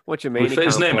mean? What do you mean? We fit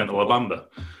his name into La Bamba.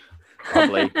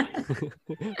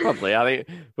 Probably. I think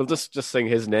we'll just sing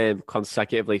his name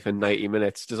consecutively for 90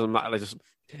 minutes. Doesn't matter. Just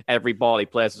every ball he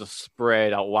plays is just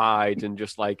sprayed out wide and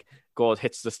just like goes,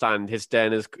 hits the stand. His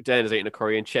Dana's eating a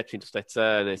Korean chip. He just hits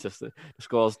and it just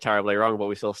goes terribly wrong. But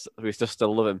we still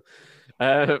love him.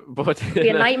 But it'd be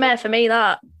a nightmare for me.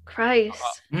 That Christ.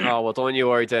 Oh well, don't you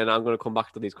worry, Dana. I'm going to come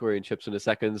back to these Korean chips in a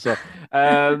second. So,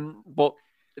 but.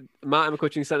 Martin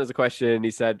McCutcheon sent us a question. He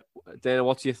said, Dana,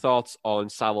 what's your thoughts on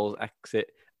Saville's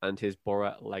exit and his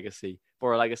Borough legacy?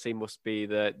 Borough legacy must be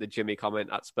the Jimmy comment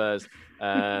at Spurs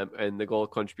and the goal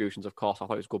contributions, of course. I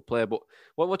thought he was a good player. But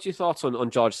what's your thoughts on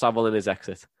George Saville and his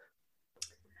exit?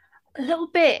 A little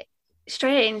bit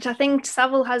strange. I think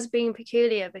Saville has been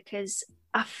peculiar because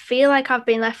I feel like I've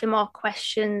been left with more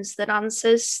questions than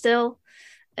answers still.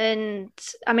 And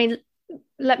I mean,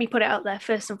 let me put it out there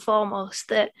first and foremost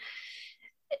that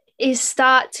his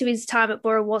start to his time at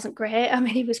Borough wasn't great. I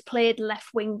mean, he was played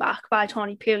left wing back by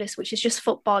Tony Pulis, which is just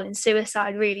footballing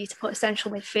suicide, really, to put a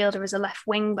central midfielder as a left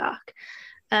wing back.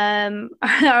 I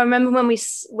remember when we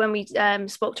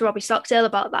spoke to Robbie Stockdale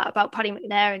about that, about Paddy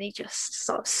McNair, and he just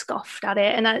sort of scoffed at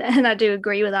it, and I do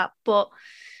agree with that. But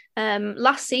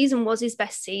last season was his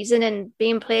best season, and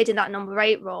being played in that number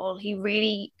 8 role, he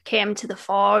really came to the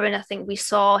fore, and I think we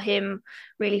saw him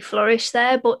really flourish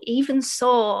there. But even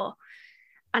so,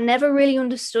 I never really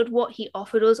understood what he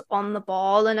offered us on the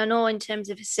ball. And I know in terms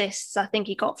of assists, I think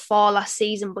he got 4 last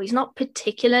season, but he's not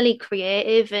particularly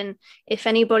creative. And if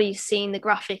anybody's seen the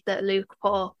graphic that Luke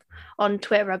put up on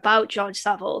Twitter about George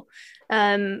Saville,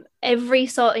 every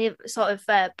sort of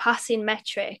passing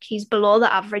metric he's below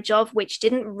the average of, which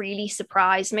didn't really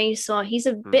surprise me. So he's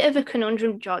a bit of a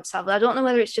conundrum, George Saville. I don't know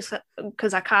whether it's just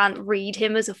because I can't read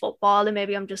him as a footballer.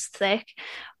 Maybe I'm just thick.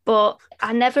 But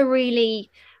I never really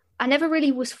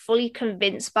was fully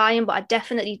convinced by him, but I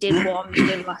definitely did warm to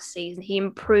him last season. He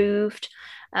improved,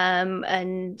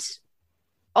 and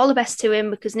all the best to him,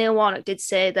 because Neil Warnock did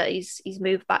say that he's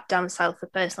moved back down south for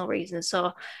personal reasons.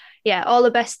 So, yeah, all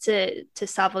the best to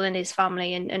Saville and his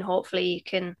family, and hopefully he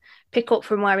can pick up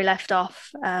from where he left off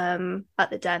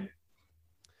at the Den.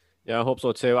 Yeah, I hope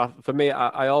so too. For me,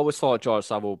 I always thought George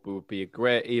Saville would be a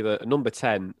great either a number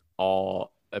 10 or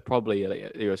probably,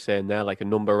 like you were saying there, like a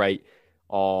number 8.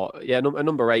 Or a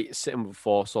number 8 sitting with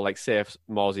 4. So like, say if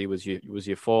Morsey was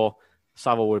your 4,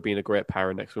 Saville would have been a great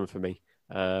pairing next one for me.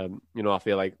 I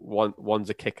feel like one's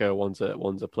a kicker, one's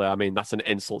a player. I mean, that's an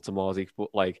insult to Morsey, but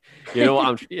like, you know what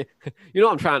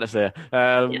I'm trying to say.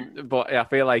 But yeah, I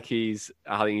feel like I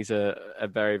think he's a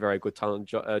very, very good talent,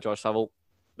 George Saville.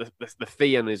 The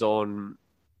fee on his own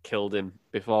killed him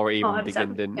before it even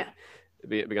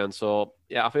began. So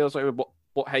yeah, I feel like.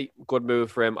 But hey, good move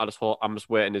for him. I'm just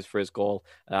waiting for his goal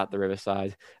at the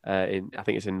Riverside. I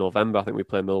think it's in November. I think we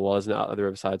play Millwall, isn't it, at the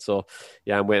Riverside? So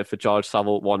yeah, I'm waiting for George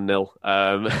Saville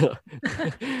 1-0.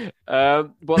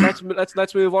 But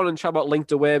let's move on and chat about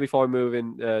linked away before we move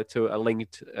in to a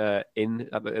linked in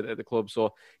at the club.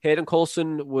 So Hayden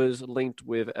Coulson was linked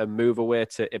with a move away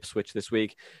to Ipswich this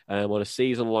week on a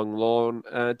season-long loan.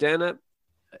 Dana, do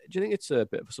you think it's a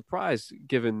bit of a surprise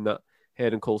given that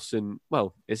Hayden Coulson,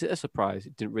 well, is it a surprise?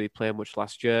 He didn't really play much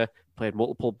last year, played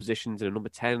multiple positions in a number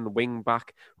 10, wing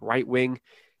back, right wing.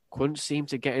 Couldn't seem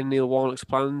to get in Neil Warnock's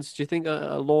plans. Do you think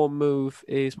a loan move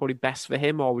is probably best for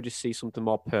him, or would you see something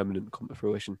more permanent come to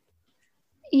fruition?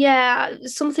 Yeah,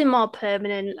 something more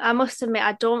permanent. I must admit,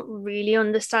 I don't really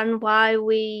understand why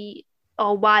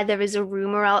there is a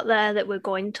rumor out there that we're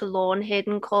going to loan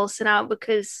Hayden Coulson out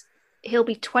because he'll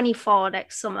be 24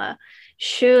 next summer.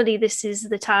 Surely this is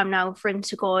the time now for him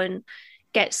to go and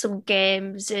get some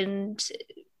games and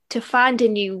to find a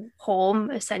new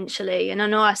home, essentially. And I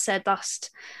know I said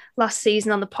last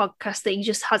season on the podcast that he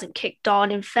just hasn't kicked on.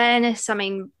 In fairness, I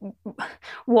mean,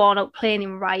 Warnock playing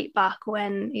him right back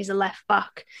when he's a left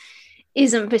back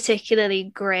isn't particularly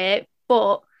great,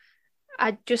 but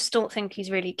I just don't think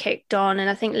he's really kicked on. And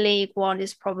I think League One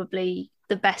is probably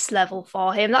the best level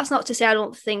for him. That's not to say I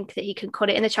don't think that he can cut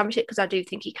it in the Championship, because I do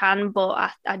think he can,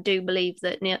 but I do believe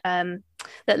that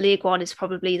that League One is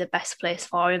probably the best place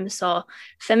for him. So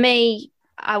for me,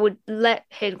 I would let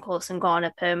Hayden Coulson go on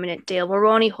a permanent deal. We're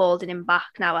only holding him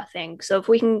back now, I think. So if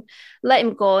we can let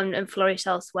him go and flourish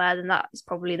elsewhere, then that is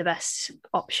probably the best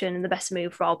option and the best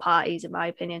move for all parties, in my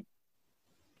opinion.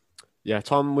 Yeah,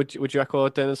 Tom, would you echo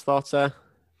Dana's thoughts there?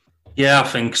 Yeah, I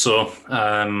think so.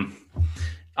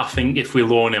 I think if we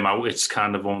loan him out, it's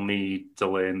kind of only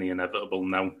delaying the inevitable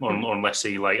now, unless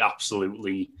he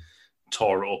absolutely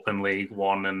tore it up in League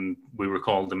One and we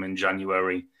recalled him in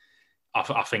January.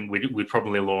 I think we'd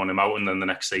probably loan him out, and then the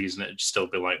next season it'd still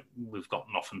be like, we've got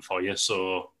nothing for you,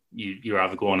 so you're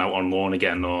either going out on loan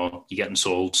again or you're getting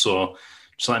sold. So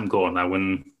just let him go now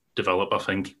and develop, I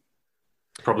think.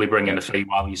 Probably bring in a fee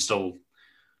while he's still,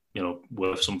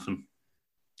 worth something.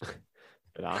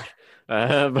 But,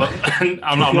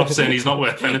 I'm not saying he's not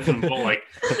worth anything, but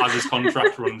as his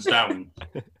contract runs down,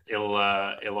 he'll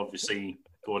obviously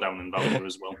go down in value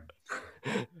as well.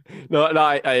 No,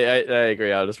 I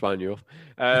agree. I'll just round you off.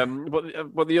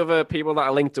 But the other people that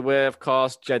are linked away, of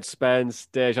course, Jed Spence,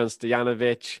 Dejan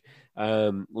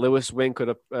Stojanovic, Lewis Wing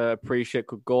could appreciate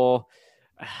could go,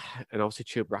 and obviously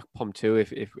Chuba Akpom too.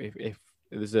 If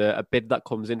there's a bid that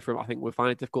comes in for him, I think we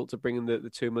find it difficult to bring in the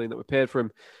 $2 million that we paid for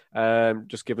him,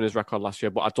 just given his record last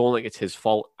year. But I don't think it's his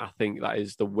fault. I think that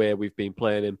is the way we've been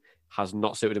playing him has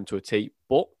not suited him to a T.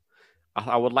 But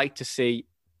I would like to see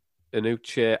an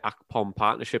Uche-Akpom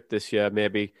partnership this year,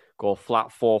 maybe go flat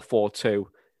 4-4-2,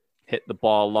 hit the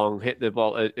ball long, hit the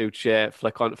ball at Uche,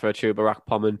 flick on for a Chuba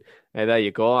Akpom, and there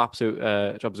you go.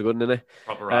 Absolute jobs are good, isn't it?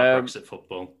 Proper Brexit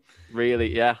football.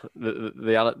 Really, yeah.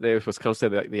 The was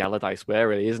considered the Allardyce way,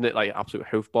 really, isn't it? Like absolute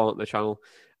hoofball at the channel.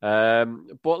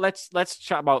 But let's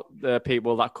chat about the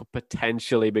people that could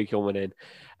potentially be coming in.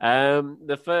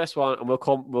 The first one, and we're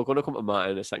going to come to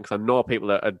Martin in a second, because I know people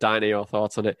are dying to hear your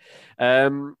thoughts on it.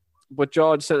 But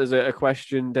George sent us a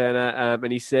question, Dana,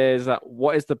 and he says that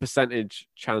what is the percentage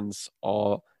chance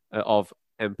of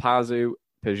Mpazu,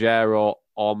 Pajero,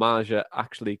 or Marja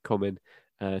actually coming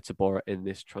to Borough in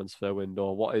this transfer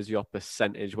window? What is your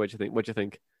percentage? What do you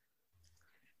think?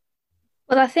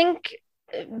 Well, I think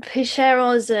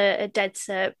Pichero's a dead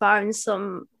cert, barring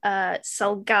some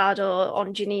Salgado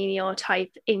on Juninho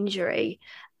type injury.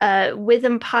 With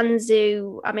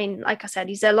Mpazu, I mean, like I said,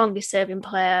 he's their longest serving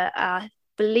player. I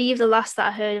believe the last that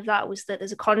I heard of that was that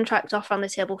there's a contract offer on the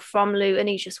table from Luton.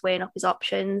 He's just weighing up his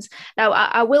options. Now,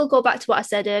 I will go back to what I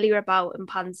said earlier about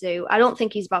Mpazu. I don't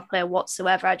think he's a bad player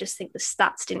whatsoever. I just think the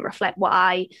stats didn't reflect what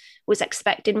I was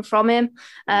expecting from him.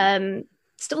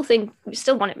 Still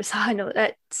want him to sign.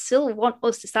 Still want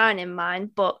us to sign him, mine.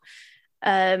 But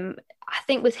I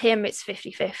think with him, it's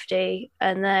 50-50.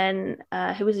 And then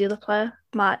who was the other player?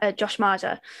 Josh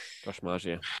Marja. Josh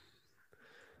Marja.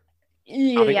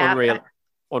 Yeah.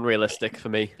 Unrealistic for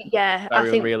me. Yeah, Very I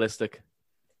think unrealistic.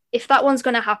 If that one's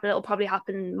going to happen, it'll probably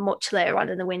happen much later on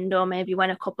in the window, maybe when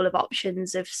a couple of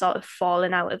options have sort of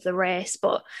fallen out of the race.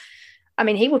 But I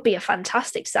mean, he would be a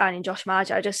fantastic signing, Josh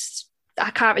Marja.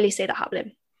 I can't really see that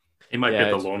happening. He might be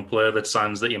the loan player that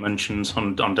signs that you mentioned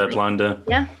on deadline day.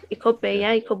 Yeah, he could be.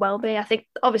 Yeah, he could well be. I think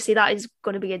obviously that is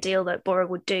going to be a deal that Borough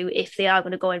would do if they are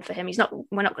going to go in for him.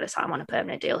 We're not going to sign him on a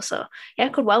permanent deal. So yeah,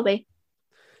 it could well be.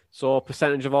 So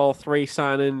percentage of all three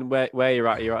signing, where you're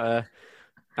at? You're at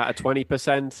a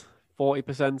 20%,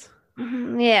 40%?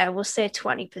 Yeah, we'll say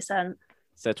 20%.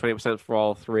 Say 20% for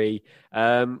all three.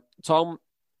 Tom,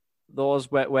 where's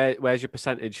your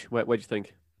percentage? Where do you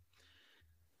think?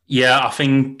 Yeah, I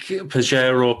think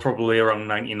Pajero probably around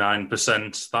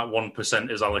 99%. That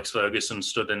 1% is Alex Ferguson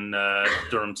stood in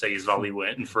Durham Tees Valley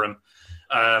waiting for him.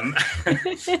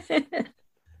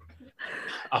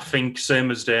 I think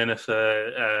same as Dana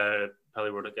for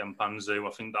Pellywood again, Mpazu.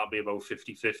 I think that'll be about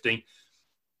 50-50.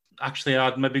 Actually,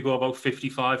 I'd maybe go about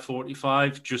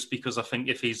 55-45, just because I think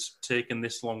if he's taken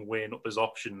this long weighing up his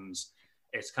options,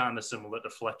 it's kind of similar to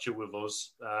Fletcher with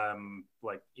us.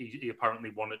 He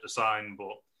apparently wanted to sign,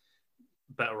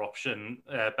 but better option,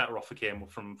 better offer came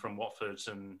from Watford,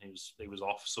 and he was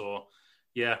off. So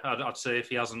yeah, I'd say if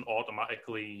he hasn't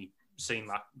automatically seen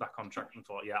that contract and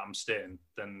thought, yeah, I'm staying,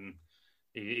 then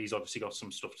he's obviously got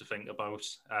some stuff to think about.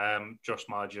 Josh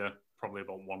Maja, probably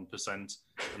about 1%,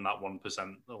 and that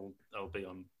 1% will be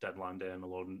on deadline day in the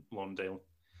loan deal.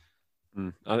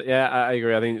 Yeah, I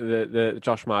agree. I think the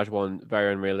Josh Marsh one,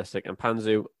 very unrealistic. And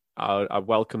Panzu, I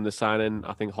welcome the signing.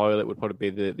 I think Hoylett would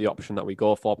probably be the option that we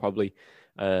go for, probably.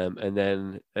 And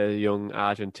then a young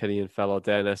Argentinian fellow,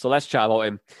 Dana. So let's chat about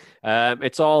him.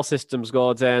 It's all systems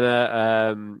go,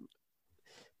 Dana.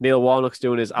 Neil Warnock's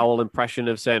doing his owl impression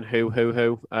of saying who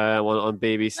on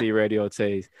BBC Radio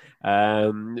Tees.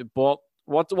 But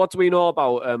what do we know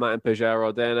about Martin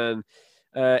Pajero, Dana?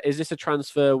 And is this a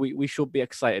transfer we should be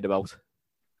excited about?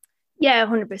 Yeah,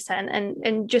 100%.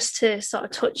 And just to sort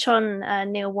of touch on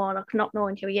Neil Warnock not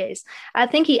knowing who he is, I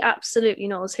think he absolutely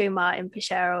knows who Martin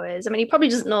Pajero is. I mean, he probably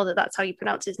doesn't know that that's how you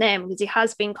pronounce his name, because he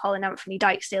has been calling Anthony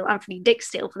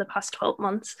Dijksteel for the past 12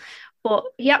 months. But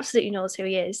he absolutely knows who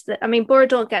he is. I mean, Borough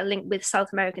don't get linked with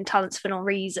South American talents for no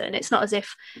reason. It's not as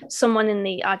if someone in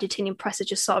the Argentinian press has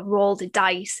just sort of rolled the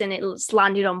dice and it's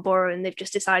landed on Borough and they've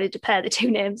just decided to pair the two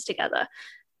names together.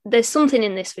 There's something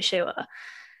in this for sure.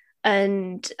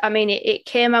 And I mean, it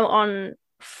came out on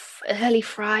early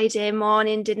Friday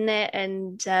morning, didn't it?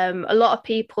 And a lot of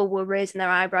people were raising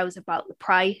their eyebrows about the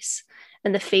price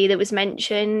and the fee that was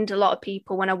mentioned. A lot of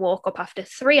people, when I woke up after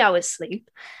 3 hours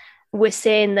sleep, were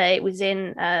saying that it was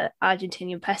in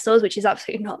Argentinian pesos, which is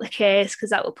absolutely not the case, because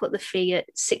that will put the fee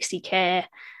at 60k.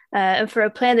 And for a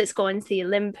player that's going to the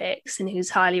Olympics and who's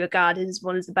highly regarded as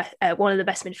one of the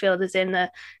best midfielders in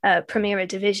the Primera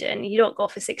Division, you don't go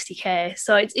for 60k.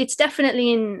 So it's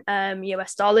definitely in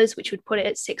US dollars, which would put it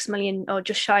at 6 million or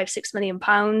just shy of £6 million.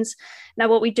 Now,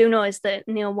 what we do know is that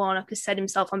Neil Warnock has said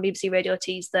himself on BBC Radio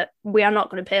Tees that we are not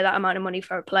going to pay that amount of money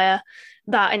for a player.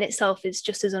 That in itself is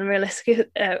just as unrealistic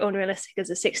as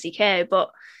a 60k.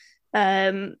 But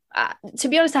to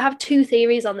be honest, I have two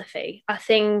theories on the fee. I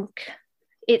think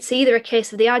it's either a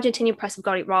case of the Argentinian press have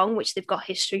got it wrong, which they've got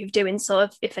history of doing so,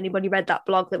 if anybody read that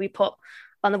blog that we put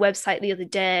on the website the other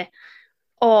day,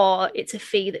 or it's a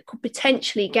fee that could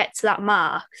potentially get to that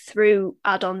mark through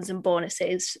add-ons and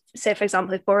bonuses. Say, for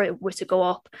example, if Borough were to go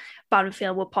up,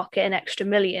 Banfield would pocket an extra $1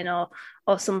 million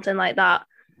or something like that.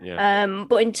 Yeah.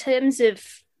 But in terms of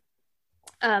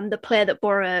the player that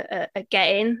Borough are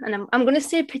getting, and I'm going to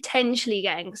say potentially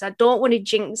getting, because I don't want to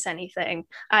jinx anything.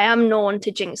 I am known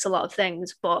to jinx a lot of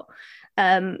things, but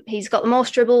he's got the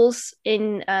most dribbles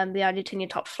in the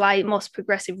Argentinian top flight, most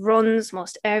progressive runs,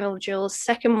 most aerial duels,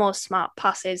 second most smart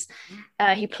passes.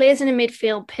 He plays in a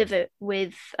midfield pivot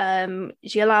with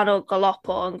Giuliano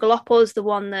Galoppo, and Galoppo is the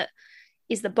one that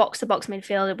is the box-to-box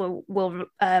midfielder, will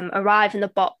arrive in the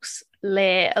box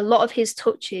late. A lot of his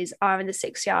touches are in the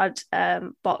 6-yard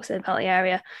box in the penalty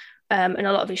area, and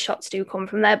a lot of his shots do come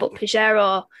from there. But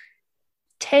Pajero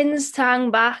tends to hang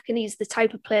back, and he's the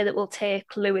type of player that will take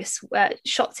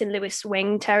shots in Lewis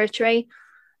wing territory.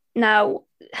 Now,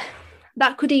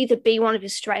 that could either be one of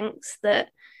his strengths, that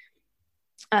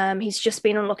he's just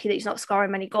been unlucky that he's not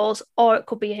scoring many goals, or it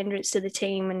could be a hindrance to the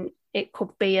team, and it could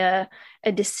be a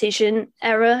decision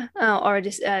error, or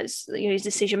his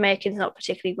decision making is not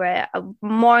particularly great. I'm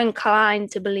more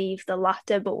inclined to believe the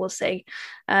latter, but we'll see.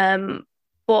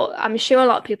 But I'm sure a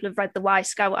lot of people have read the Y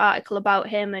Scout article about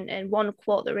him, and one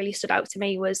quote that really stood out to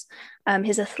me was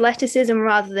his athleticism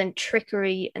rather than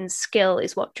trickery and skill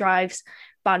is what drives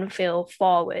Banfield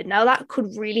forward. Now, that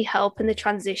could really help in the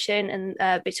transition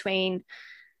and between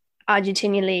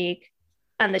Argentinian League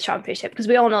and the Championship, because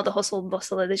we all know the hustle and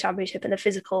bustle of the Championship and the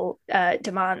physical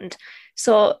demand.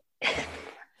 So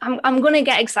I'm going to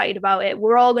get excited about it.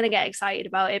 We're all going to get excited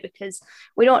about it because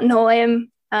we don't know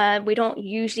him. We don't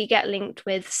usually get linked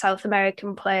with South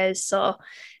American players. So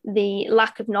the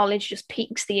lack of knowledge just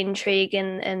piques the intrigue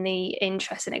and the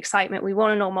interest and excitement. We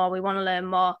want to know more. We want to learn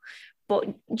more.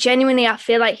 But genuinely, I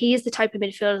feel like he is the type of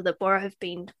midfielder that Borough have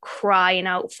been crying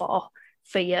out for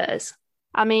years.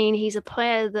 I mean, he's a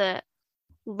player that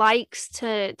likes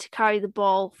to carry the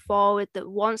ball forward, that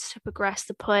wants to progress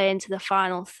the play into the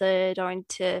final third or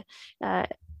into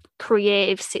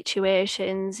creative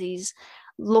situations. He's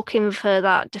looking for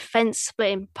that defence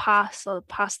splitting pass, or the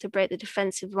pass to break the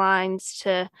defensive lines,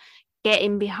 to get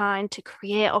in behind, to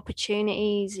create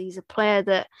opportunities. He's a player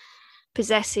that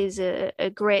possesses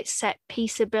a great set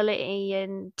piece ability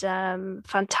and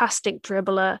fantastic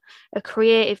dribbler, a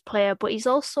creative player, but he's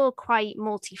also quite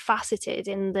multifaceted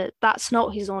in that that's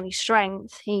not his only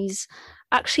strength. He's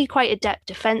actually quite adept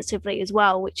defensively as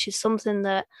well, which is something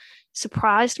that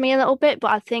surprised me a little bit,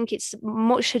 but I think it's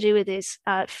much to do with his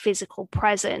physical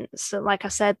presence. So like I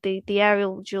said, the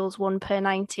aerial duels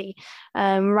 1/90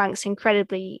 ranks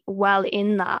incredibly well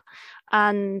in that.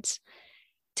 And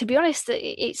to be honest,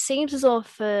 it seems as though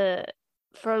for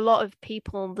a lot of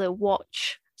people that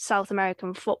watch South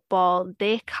American football,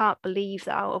 they can't believe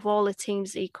that out of all the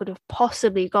teams that he could have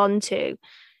possibly gone to,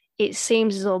 it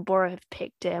seems as though Boro have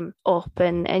picked him up.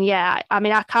 And yeah, I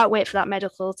mean, I can't wait for that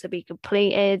medical to be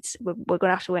completed. We're going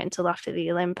to have to wait until after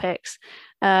the Olympics.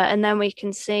 And then we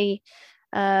can see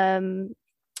Martin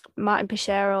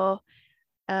Peixeiro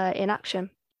in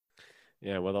action.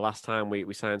 Yeah, well, the last time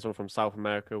we signed someone from South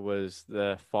America was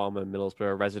the former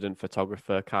Middlesbrough resident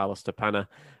photographer, Carlos Tapana.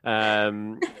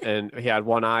 And he had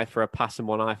one eye for a pass and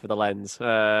one eye for the lens,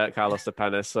 Carlos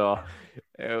Tapana. So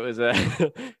it was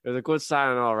a good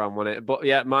signing all around, wasn't it? But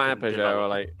yeah, Martin Peixeiro,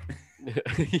 like,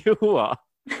 you what?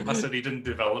 I said he didn't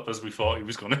develop as we thought he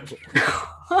was going to.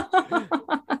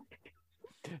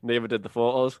 Neither did the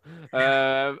photos.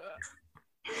 Carry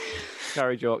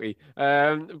jokey.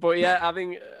 But yeah, I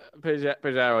think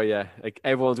Peixeiro, yeah, like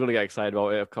everyone's going to get excited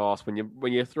about it, of course.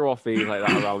 When you throw fees like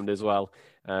that around as well,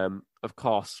 of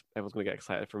course, everyone's going to get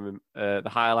excited from him. The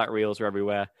highlight reels are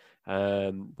everywhere,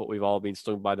 but we've all been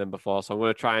stung by them before. So I'm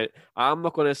going to try. I'm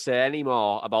not going to say any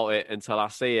more about it until I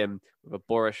see him with a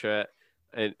Boro shirt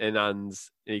in hands.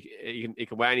 He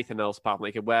can wear anything else apart from,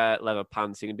 he can wear leather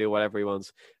pants. He can do whatever he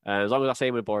wants. As long as I see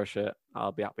him with a Boro shirt,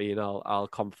 I'll be happy, and I'll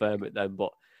confirm it then.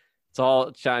 But it's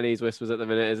all Chinese whispers at the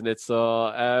minute, isn't it?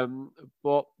 So,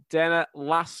 but Dana,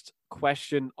 last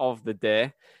question of the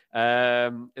day,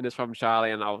 and it's from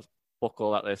Charlie, and I was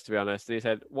buckled at this, to be honest. And he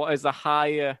said, "What is the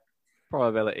higher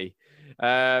probability?"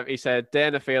 He said,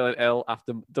 "Dana feeling ill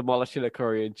after demolishing a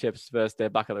curry and chips first day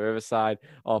back at the Riverside,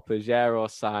 or Peixeiro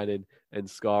signing and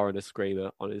scoring a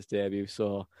screamer on his debut."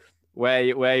 So, where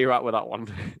you at with that one?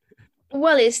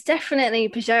 Well, it's definitely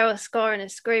Peixeiro scoring a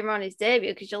screamer on his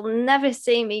debut, because you'll never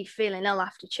see me feeling ill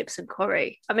after chips and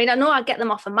curry. I mean, I know I get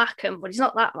them off of Mackham, but it's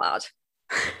not that bad.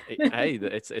 Hey,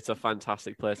 it's a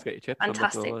fantastic place to get your chips.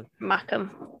 Fantastic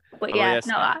Mackham. But yeah,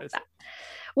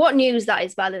 what news that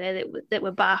is, by the way, that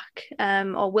we're back,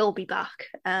 or will be back.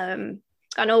 I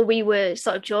know we were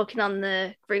sort of joking on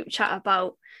the group chat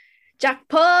about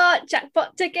jackpot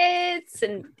tickets,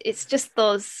 and it's just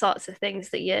those sorts of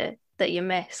things that you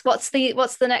miss. What's the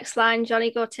next line,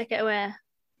 Johnny? Go ticket away.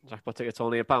 Jackpot ticket's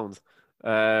only £1.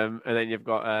 And then you've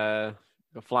got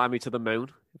Fly Me to the Moon.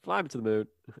 Fly Me to the Moon.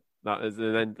 That is,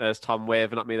 and then there's Tom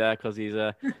waving at me there because he's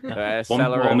a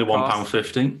seller. Only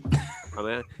 £1.50.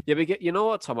 Yeah, but you know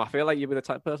what, Tom? I feel like you'd be the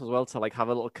type of person as well to like have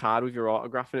a little card with your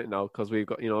autograph in it now, because we've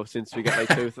got, since we get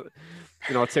like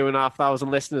 2,500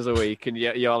 listeners a week, and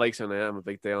you're like saying, I'm a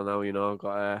big deal now, I've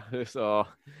got so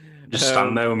just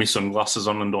stand there with my sunglasses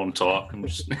on and don't talk. I'm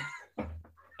just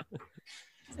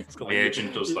my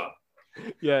agent does that.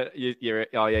 Yeah,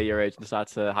 your agent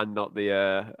decides to hand out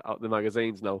the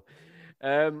magazines now.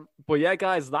 But yeah,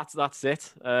 guys, that's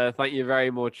it. Thank you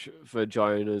very much for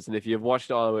joining us, and if you've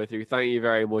watched it all the way through, thank you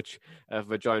very much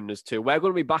for joining us too. We're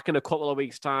going to be back in a couple of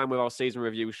weeks' time with our season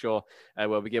review show, where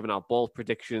we'll be giving our bold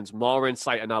predictions, more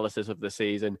insight analysis of the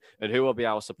season, and who will be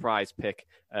our surprise pick,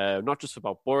 not just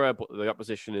about Boro but the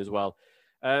opposition as well.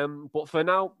 But for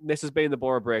now, this has been the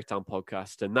Boro Breakdown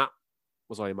podcast, and that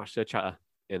was all your match day chatter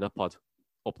in a pod.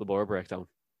 Up the Boro Breakdown.